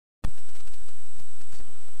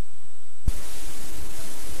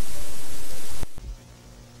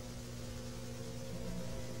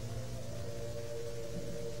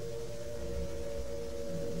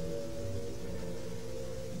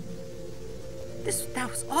That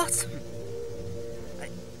was awesome.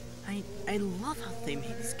 I love how they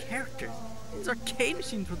made these characters. These arcade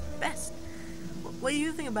machines were the best. What do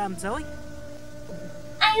you think about them, Zoe?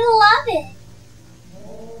 I love it.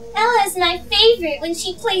 Ella's my favorite when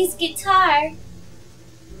she plays guitar.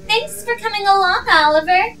 Thanks for coming along,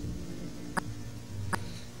 Oliver.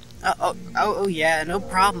 Oh yeah, no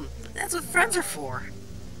problem. That's what friends are for.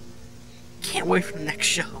 Can't wait for the next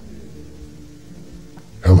show.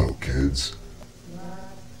 Hello, kids.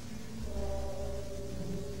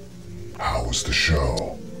 How was the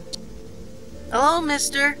show? Hello,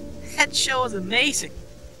 mister. That show was amazing.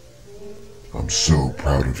 I'm so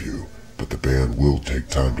proud of you, but the band will take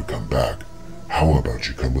time to come back. How about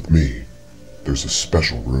you come with me? There's a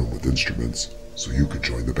special room with instruments, so you could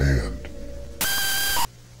join the band.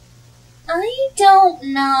 I don't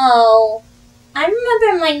know. I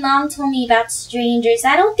remember my mom told me about strangers.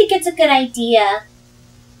 I don't think it's a good idea.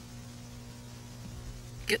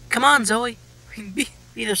 Come on, Zoe. We can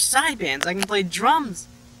be their side bands. I can play drums.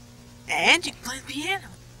 And you can play the piano.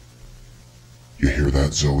 You hear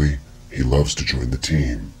that, Zoe? He loves to join the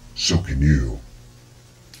team. So can you.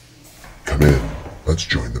 Come in. Let's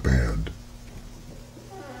join the band.